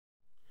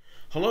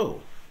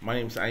Hello, my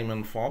name is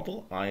Ayman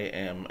Fadl. I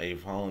am a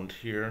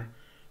volunteer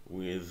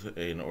with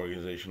an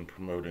organization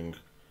promoting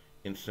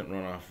instant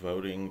runoff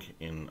voting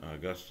in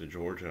Augusta,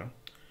 Georgia.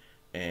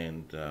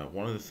 And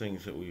one of the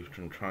things that we've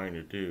been trying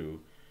to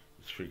do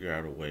is figure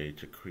out a way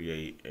to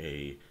create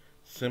a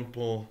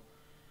simple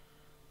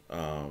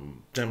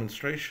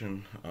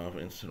demonstration of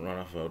instant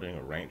runoff voting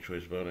or ranked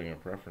choice voting or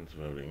preference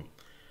voting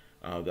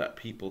that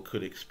people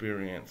could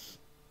experience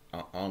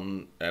at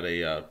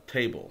a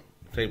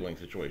tabling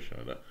situation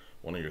at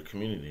one of your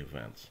community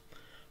events.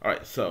 All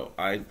right, so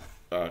I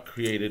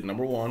created,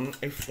 number one,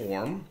 a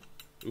form.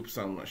 Oops,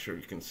 I'm not sure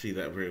you can see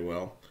that very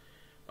well.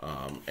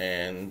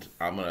 And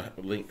I'm going to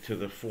link to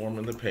the form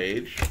in the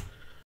page.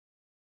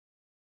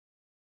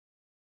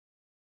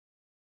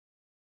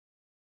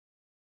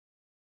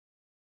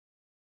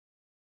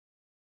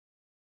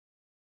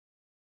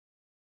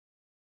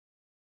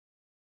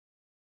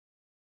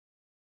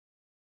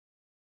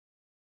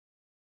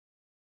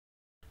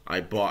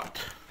 I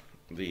bought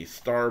the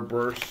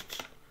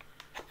Starburst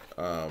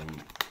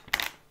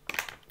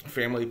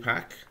family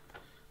pack,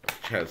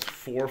 which has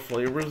 4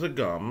 flavors of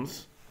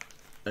gums,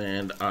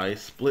 and I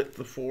split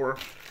the 4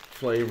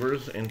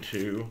 flavors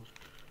into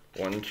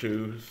 1,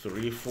 2,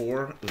 3,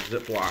 4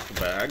 Ziploc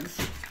bags,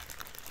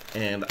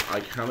 and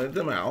I counted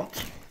them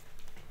out,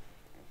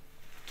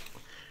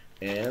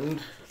 and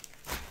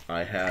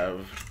I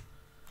have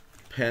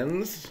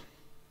pens,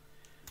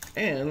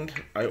 and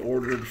I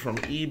ordered from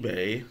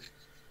eBay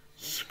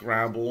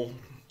Scrabble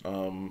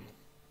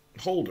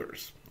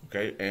holders,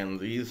 okay, and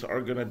these are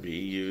going to be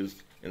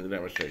used in the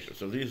demonstration.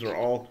 So these are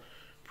all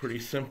pretty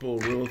simple,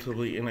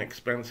 relatively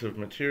inexpensive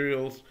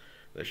materials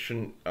that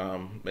shouldn't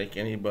make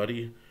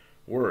anybody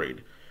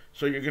worried.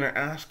 So you're going to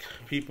ask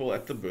people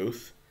at the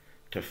booth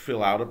to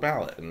fill out a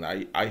ballot, and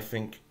I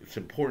think it's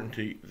important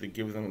to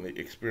give them the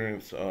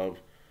experience of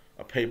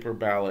a paper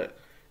ballot.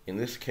 In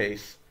this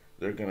case,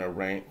 they're going to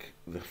rank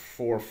the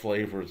 4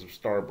 flavors of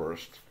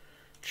Starburst: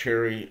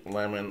 cherry,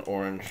 lemon,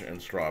 orange, and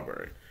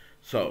strawberry.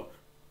 So,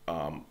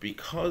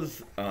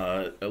 because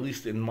at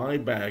least in my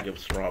bag of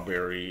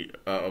Starbursts,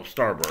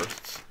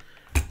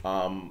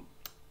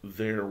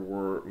 there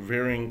were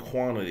varying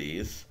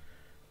quantities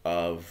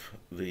of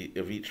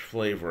each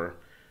flavor.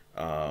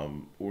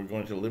 We're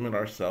going to limit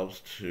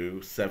ourselves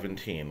to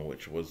 17,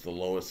 which was the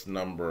lowest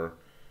number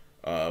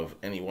of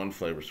any one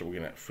flavor. So we're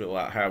going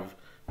to have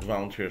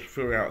volunteers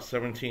fill out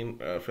 17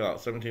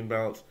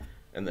 ballots,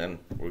 and then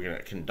we're going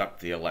to conduct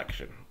the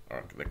election,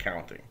 or the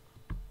counting.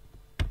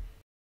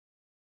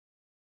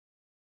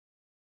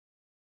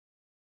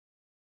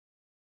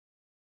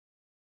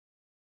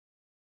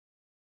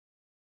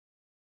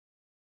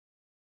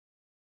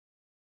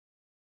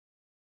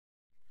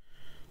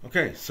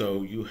 Okay,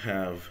 so you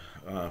have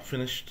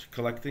finished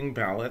collecting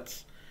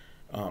ballots.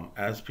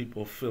 As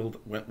people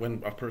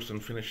when a person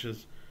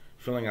finishes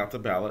filling out the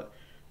ballot,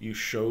 you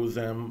show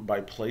them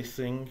by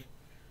placing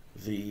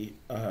the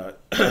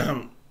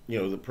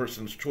the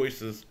person's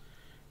choices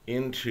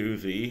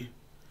into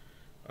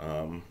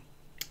um,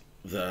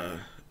 the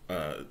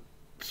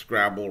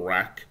Scrabble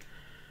rack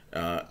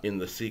in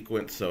the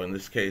sequence. So in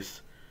this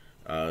case,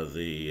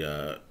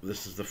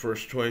 this is the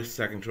first choice,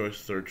 second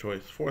choice, third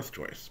choice, fourth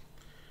choice.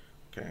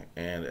 Okay,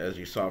 and as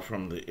you saw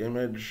from the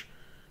image,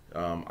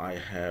 I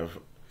have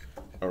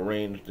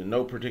arranged in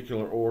no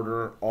particular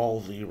order all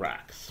the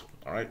racks.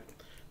 All right.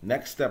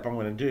 Next step I'm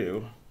going to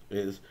do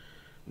is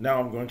now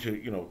I'm going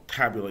to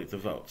tabulate the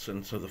votes,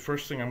 and so the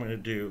first thing I'm going to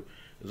do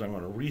is I'm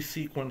going to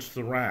resequence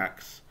the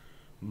racks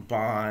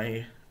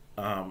by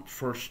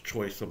first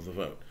choice of the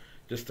vote,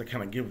 just to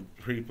kind of give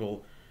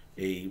people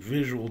a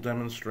visual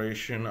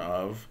demonstration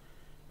of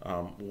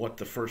what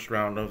the first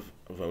round of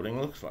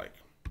voting looks like.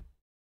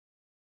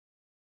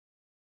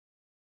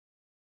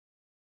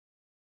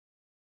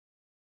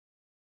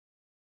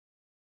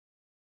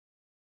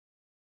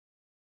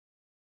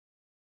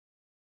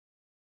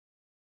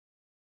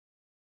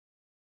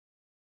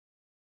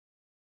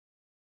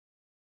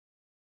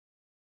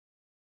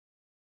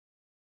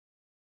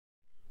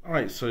 All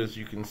right, so as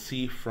you can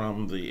see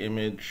from the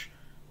image,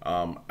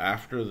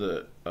 after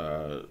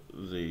uh,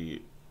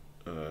 the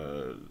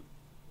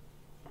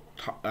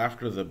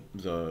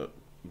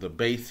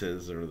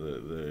bases, or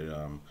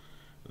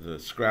the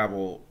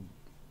Scrabble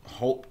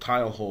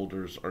tile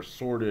holders are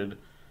sorted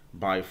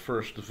by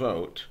first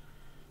vote,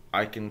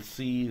 I can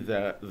see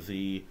that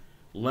the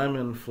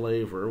lemon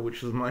flavor,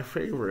 which is my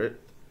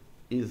favorite,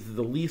 is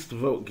the least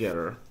vote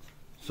getter.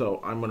 So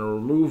I'm going to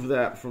remove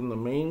that from the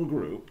main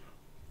group,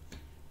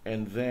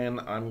 and then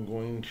I'm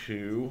going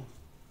to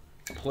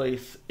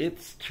place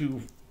those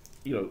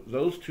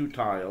 2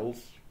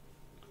 tiles,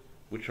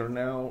 which are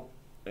now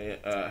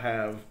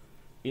have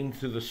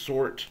into the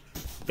sort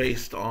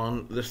based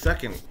on the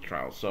second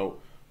trial. So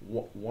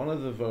one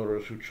of the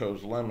voters who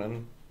chose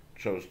lemon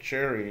chose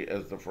cherry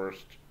as the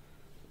first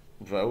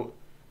vote,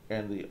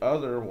 and the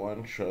other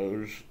one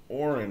chose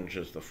orange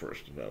as the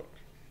first vote.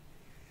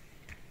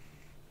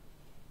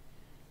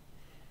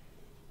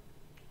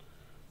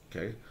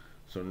 Okay,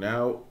 so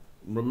now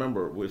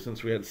remember,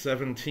 since we had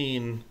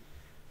 17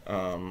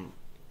 um,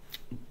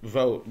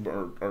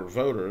 or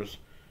voters,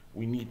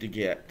 we need to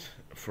get,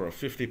 for a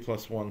 50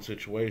 plus 1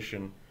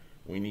 situation,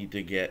 we need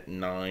to get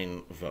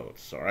 9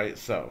 votes. All right,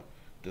 so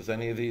does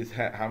any of these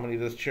how many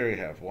does cherry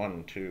have?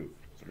 1, 2,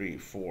 3,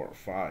 4,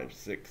 5,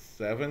 6,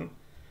 7.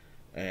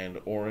 And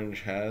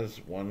orange has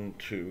 1,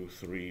 2,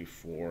 3,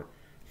 4,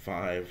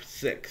 5,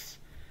 6.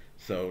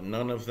 So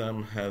none of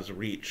them has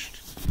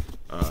reached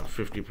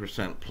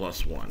 50%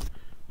 plus 1.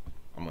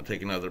 I'm going to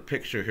take another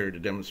picture here to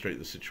demonstrate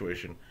the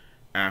situation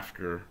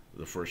after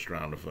the first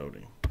round of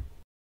voting.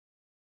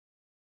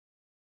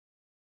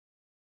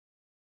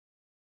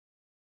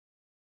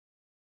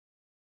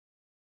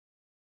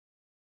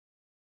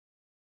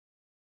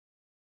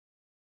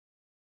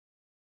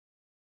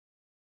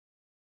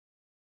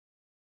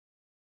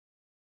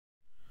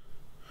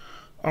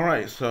 All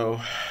right,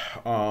 so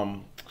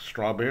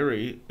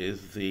strawberry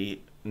is the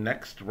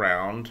next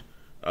round.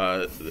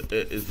 Is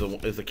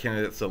the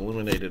candidate that's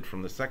eliminated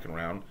from the second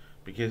round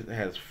because it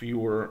has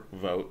fewer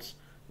votes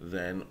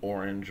than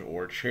orange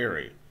or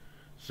cherry.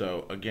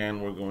 So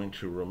again, we're going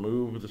to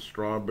remove the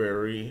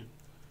strawberry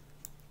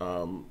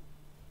um,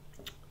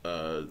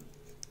 uh,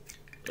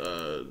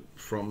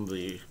 from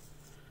the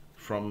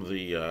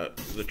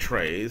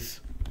trays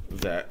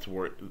that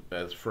were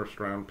as first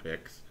round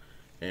picks,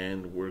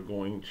 and we're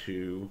going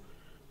to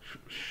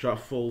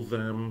shuffle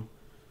them.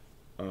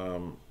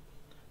 Um,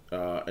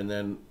 and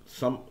then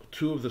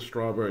two of the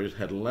strawberries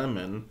had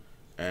lemon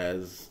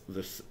as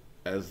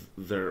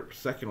their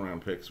second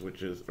round picks,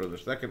 which is, or their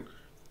second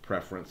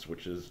preference,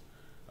 which is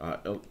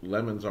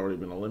lemon's already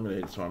been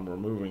eliminated, so I'm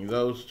removing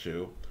those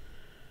two.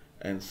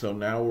 And so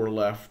now we're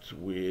left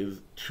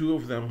with two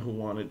of them who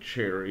wanted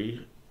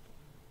cherry,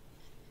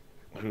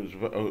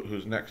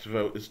 whose next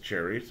vote is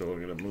cherry. So we're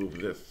going to move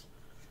this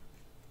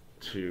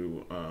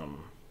to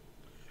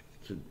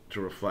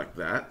reflect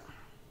that.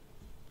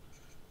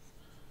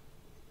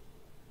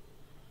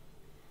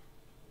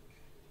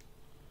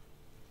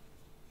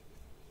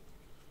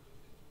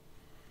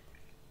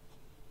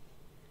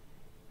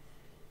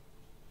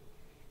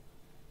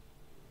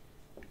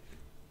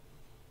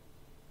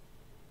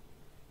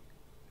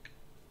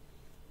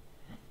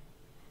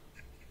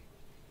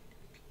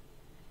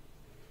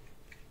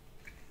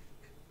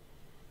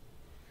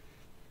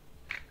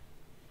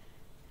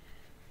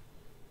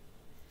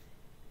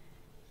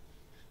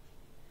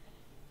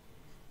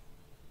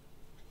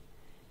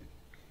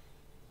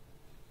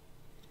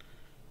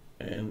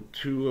 And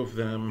two of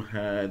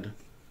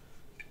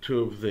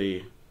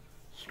the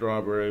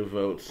strawberry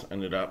votes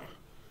ended up.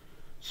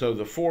 So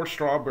the 4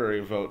 strawberry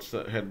votes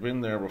that had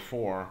been there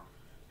before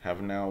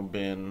have now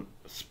been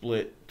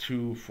split,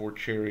 2 for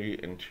cherry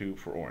and 2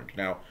 for orange.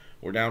 Now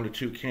we're down to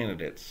 2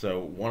 candidates, so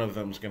one of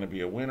them is going to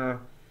be a winner.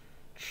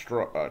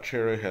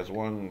 Cherry has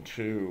 1,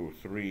 2,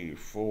 3,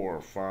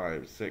 4,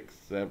 5, 6,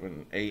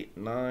 7, 8,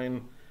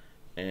 9,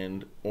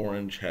 and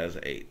orange has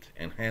 8,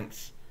 and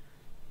hence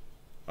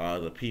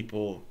the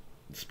people,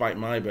 despite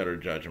my better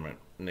judgment,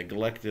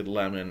 neglected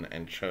lemon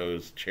and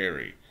chose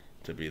cherry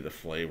to be the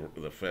flavor,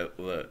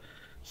 the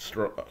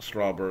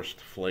strawburst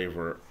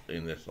flavor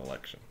in this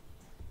election.